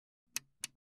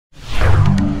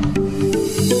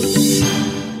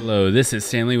Hello, this is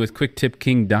Stanley with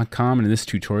QuickTipKing.com, and in this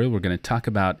tutorial we're going to talk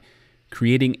about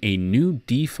creating a new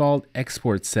default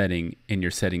export setting in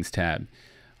your Settings tab.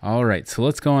 Alright, so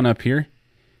let's go on up here.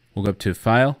 We'll go up to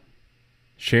File,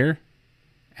 Share,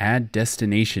 Add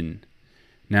Destination.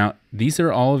 Now, these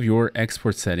are all of your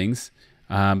export settings,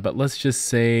 but let's just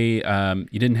say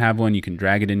you didn't have one, you can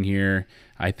drag it in here.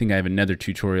 I think I have another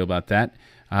tutorial about that.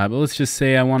 But let's just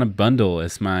say I want a bundle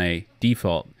as my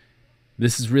default.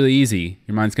 This is really easy.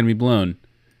 Your mind's going to be blown.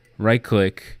 Right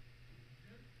click,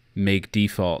 make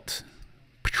default.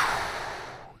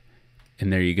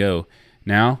 And there you go.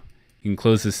 Now you can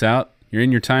close this out. You're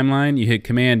in your timeline. You hit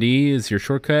Command E as your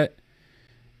shortcut.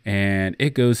 And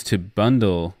it goes to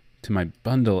bundle, to my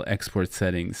bundle export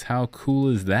settings. How cool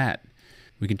is that?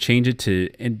 We can change it to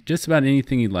just about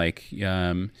anything you'd like.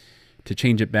 To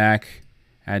change it back,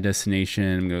 add destination.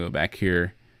 I'm going to go back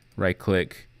here, right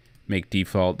click, make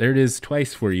default. There it is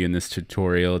twice for you in this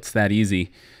tutorial. It's that easy.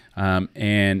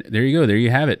 And there you go. There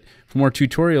you have it. For more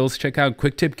tutorials, check out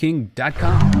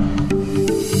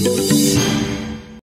QuickTipKing.com.